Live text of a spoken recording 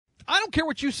I don't care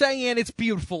what you say, Ann. It's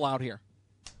beautiful out here.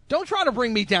 Don't try to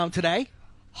bring me down today.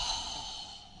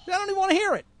 I don't even want to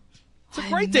hear it. It's a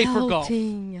great day for golf.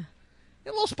 A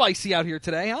little spicy out here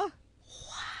today, huh?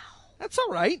 Wow. That's all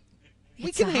right.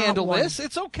 We can handle this.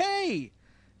 It's okay.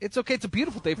 It's okay. It's a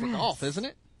beautiful day for golf, isn't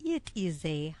it? It is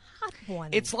a hot one.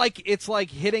 It's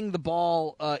like hitting the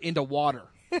ball into water.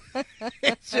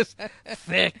 It's just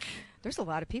thick. There's a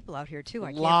lot of people out here, too.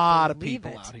 I can't believe it. A lot of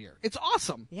people out here. It's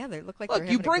awesome. Yeah, they look like they're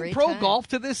having you bring a great pro time. golf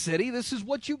to this city, this is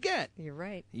what you get. You're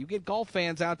right. You get golf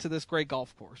fans out to this great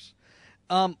golf course.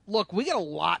 Look, we got a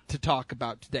lot to talk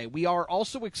about today. We are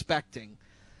also expecting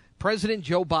President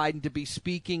Joe Biden to be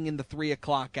speaking in the 3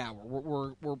 o'clock hour.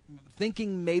 We're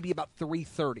thinking maybe about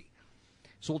 3:30.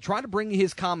 So we'll try to bring you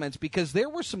his comments because there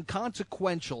were some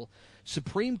consequential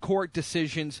Supreme Court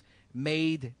decisions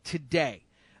made today.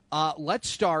 Let's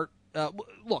start.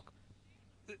 Look,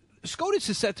 SCOTUS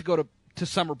is set to go to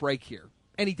summer break here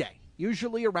any day.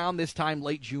 Usually around this time,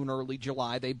 late June, early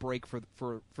July, they break for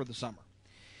the summer.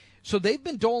 So they've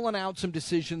been doling out some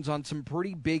decisions on some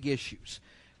pretty big issues.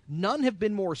 None have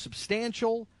been more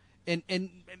substantial and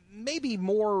maybe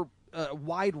more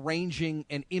wide-ranging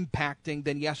and impacting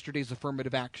than yesterday's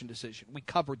affirmative action decision. We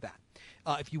covered that.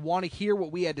 If you want to hear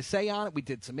what we had to say on it, we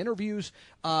did some interviews.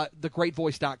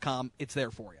 Thegreatvoice.com, it's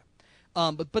there for you.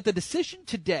 But the decision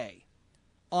today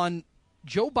on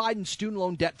Joe Biden's student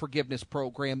loan debt forgiveness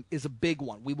program is a big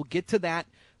one. We will get to that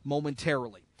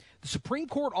momentarily. The Supreme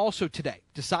Court also today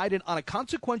decided on a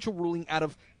consequential ruling out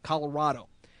of Colorado,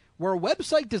 where a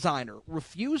website designer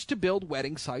refused to build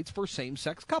wedding sites for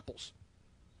same-sex couples.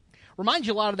 Reminds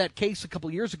you a lot of that case a couple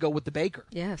of years ago with the baker.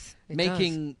 Yes, it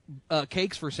making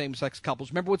cakes for same-sex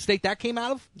couples. Remember what state that came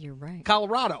out of? You're right.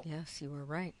 Colorado. Yes, you were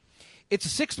right. It's a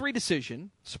 6-3 decision.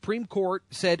 Supreme Court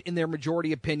said in their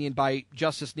majority opinion by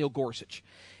Justice Neil Gorsuch.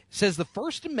 Says the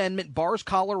First Amendment bars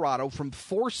Colorado from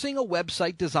forcing a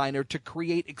website designer to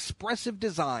create expressive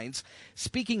designs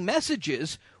speaking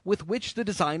messages with which the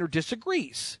designer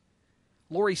disagrees.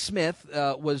 Lori Smith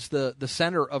was the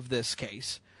center of this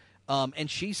case, and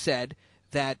she said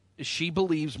that she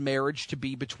believes marriage to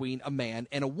be between a man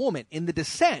and a woman. In the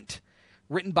dissent,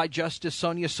 written by Justice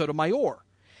Sonia Sotomayor,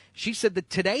 she said that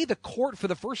today the court, for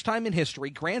the first time in history,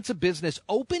 grants a business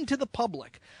open to the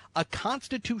public a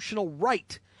constitutional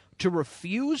right to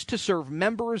refuse to serve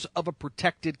members of a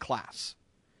protected class.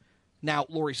 Now,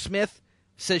 Lori Smith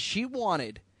says she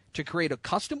wanted to create a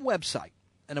custom website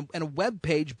and a web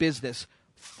page business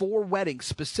for weddings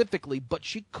specifically, but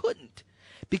she couldn't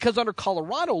because under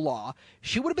Colorado law,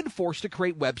 she would have been forced to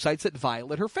create websites that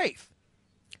violate her faith.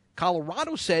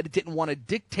 Colorado said it didn't want to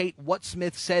dictate what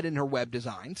Smith said in her web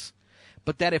designs,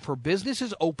 but that if her business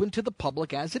is open to the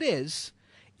public as it is,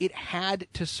 it had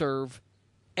to serve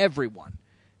everyone.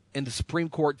 And the Supreme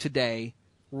Court today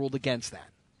ruled against that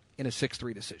in a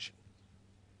 6-3 decision.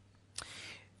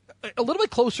 A little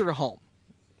bit closer to home,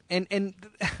 and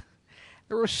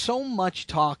there was so much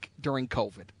talk during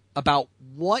COVID about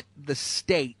what the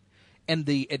state and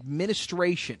the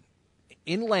administration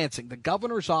in Lansing, the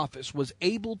governor's office, was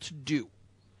able to do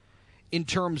in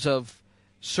terms of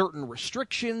certain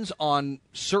restrictions on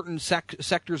certain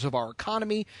sectors of our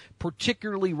economy,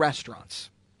 particularly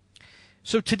restaurants.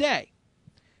 So today,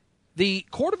 the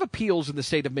Court of Appeals in the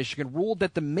state of Michigan ruled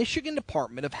that the Michigan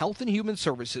Department of Health and Human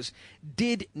Services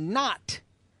did not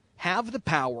have the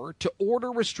power to order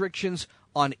restrictions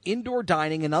on indoor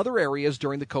dining and other areas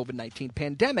during the COVID-19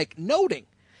 pandemic, noting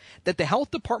that the health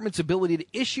department's ability to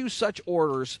issue such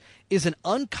orders is an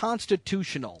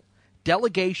unconstitutional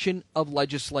delegation of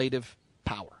legislative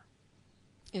power.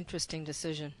 Interesting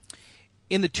decision.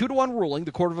 In the 2-1 ruling,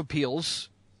 the Court of Appeals,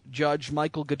 Judge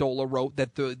Michael Godola wrote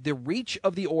that the reach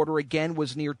of the order, again,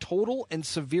 was near total and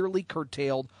severely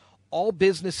curtailed all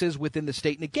businesses within the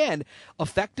state and, again,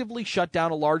 effectively shut down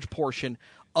a large portion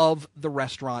of the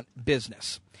restaurant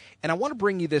business. And I want to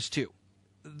bring you this, too.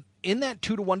 In that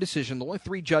 2-1 decision, the only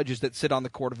 3 judges that sit on the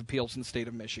Court of Appeals in the state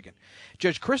of Michigan,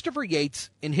 Judge Christopher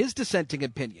Yates, in his dissenting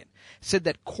opinion, said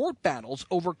that court battles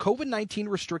over COVID-19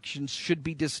 restrictions should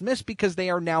be dismissed because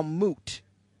they are now moot.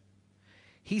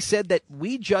 He said that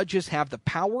we judges have the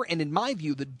power and, in my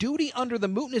view, the duty under the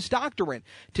mootness doctrine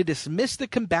to dismiss the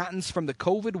combatants from the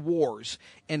COVID wars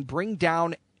and bring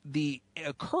down the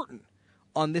curtain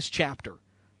on this chapter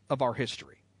of our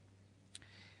history.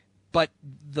 But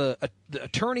the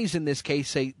attorneys in this case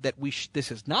say that this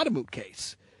is not a moot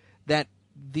case, that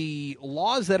the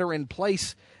laws that are in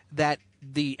place that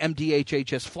the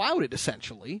MDHHS flouted,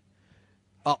 essentially,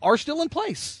 are still in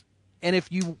place. And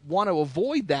if you want to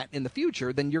avoid that in the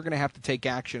future, then you're going to have to take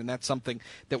action, and that's something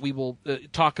that we will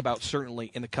talk about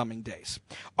certainly in the coming days.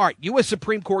 All right, U.S.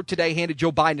 Supreme Court today handed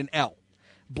Joe Biden an L,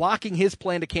 blocking his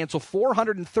plan to cancel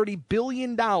 $430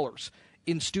 billion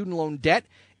in student loan debt.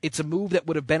 It's a move that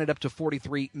would have benefited up to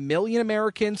 43 million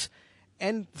Americans,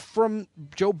 and from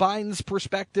Joe Biden's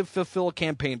perspective, fulfill a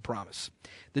campaign promise.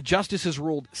 The justices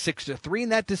ruled 6-3 in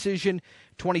that decision.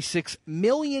 26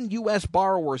 million U.S.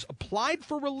 borrowers applied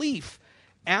for relief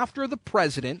after the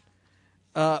president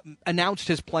announced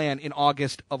his plan in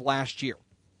August of last year.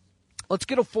 Let's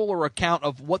get a fuller account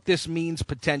of what this means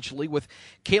potentially with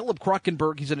Caleb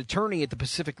Kruckenberg. He's an attorney at the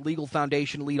Pacific Legal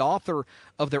Foundation, lead author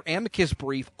of their amicus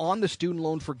brief on the student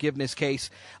loan forgiveness case.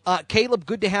 Caleb,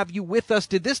 good to have you with us.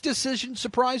 Did this decision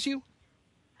surprise you?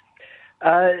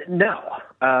 No,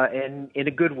 and in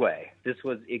a good way. This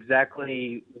was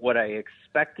exactly what I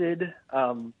expected.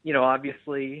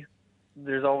 Obviously,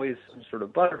 there's always some sort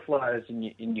of butterflies, and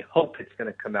you hope it's going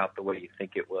to come out the way you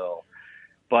think it will.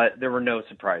 But there were no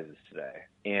surprises today.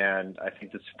 And I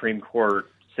think the Supreme Court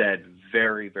said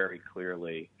very, very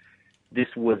clearly this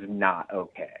was not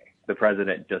okay. The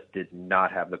president just did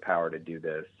not have the power to do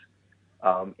this.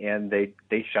 And they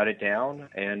shut it down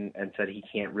and said he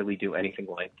can't really do anything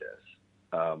like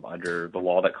this under the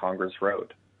law that Congress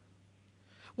wrote.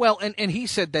 Well, and he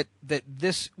said that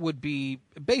this would be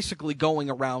basically going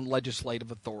around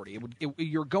legislative authority.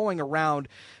 You're going around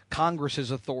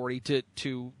Congress's authority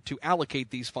to allocate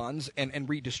these funds and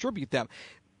redistribute them.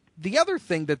 The other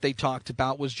thing that they talked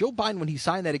about was Joe Biden, when he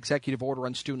signed that executive order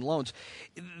on student loans,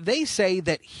 they say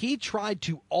that he tried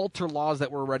to alter laws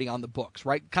that were already on the books,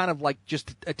 right? Kind of like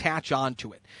just attach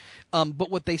onto it. But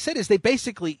what they said is they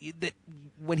basically, that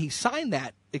when he signed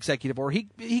that executive order,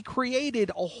 he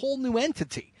created a whole new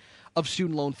entity of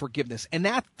student loan forgiveness. And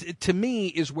that, to me,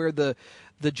 is where the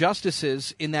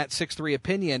justices in that 6-3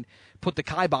 opinion put the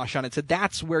kibosh on it, said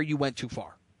that's where you went too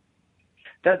far.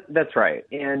 That's right.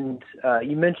 And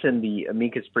you mentioned the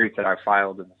amicus brief that I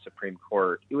filed in the Supreme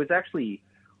Court. It was actually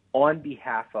on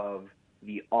behalf of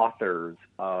the authors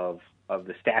of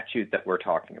the statute that we're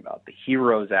talking about, the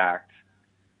HEROES Act,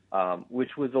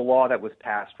 which was a law that was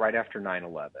passed right after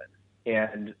 9/11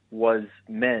 and was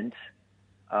meant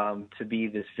to be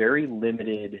this very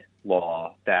limited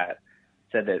law that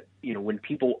said that, when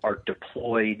people are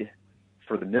deployed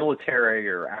for the military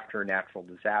or after a natural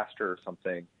disaster or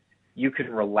something, you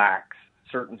can relax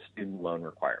certain student loan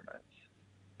requirements.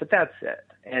 But that's it.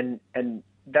 And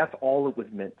that's all it was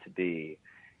meant to be.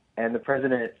 And the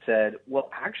president said, well,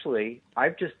 actually,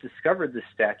 I've just discovered this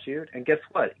statute, and guess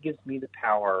what? It gives me the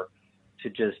power to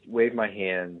just wave my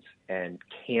hands and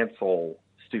cancel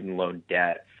student loan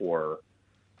debt for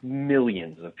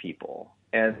millions of people.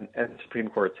 And the Supreme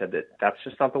Court said that that's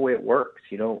just not the way it works.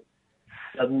 You don't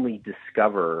suddenly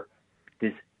discover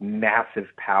this massive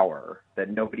power that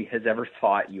nobody has ever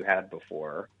thought you had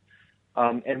before.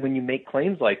 And when you make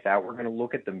claims like that, we're going to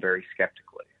look at them very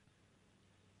skeptically.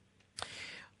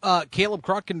 Caleb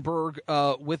Kruckenberg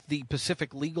with the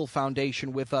Pacific Legal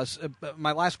Foundation with us.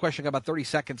 My last question, I got about 30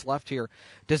 seconds left here.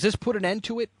 Does this put an end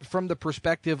to it from the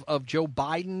perspective of Joe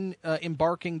Biden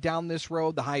embarking down this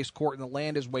road? The highest court in the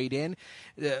land has weighed in.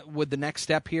 Would the next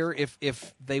step here,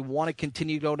 if they want to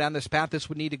continue to go down this path, this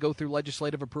would need to go through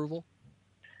legislative approval?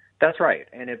 That's right,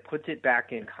 and it puts it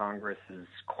back in Congress's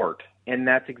court, and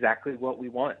that's exactly what we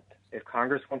want. If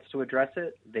Congress wants to address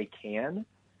it, they can.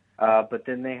 But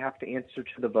then they have to answer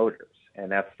to the voters,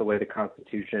 and that's the way the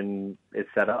Constitution is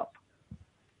set up.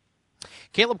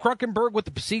 Caleb Kruckenberg with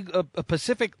the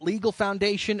Pacific Legal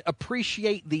Foundation.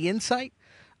 Appreciate the insight,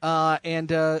 and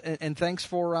thanks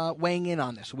for weighing in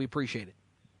on this. We appreciate it.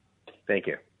 Thank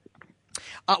you.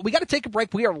 We got to take a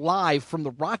break. We are live from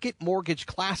the Rocket Mortgage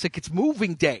Classic. It's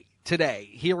moving day today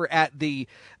here at the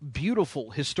beautiful,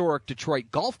 historic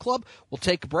Detroit Golf Club. We'll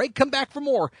take a break, come back for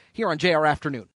more here on JR Afternoon.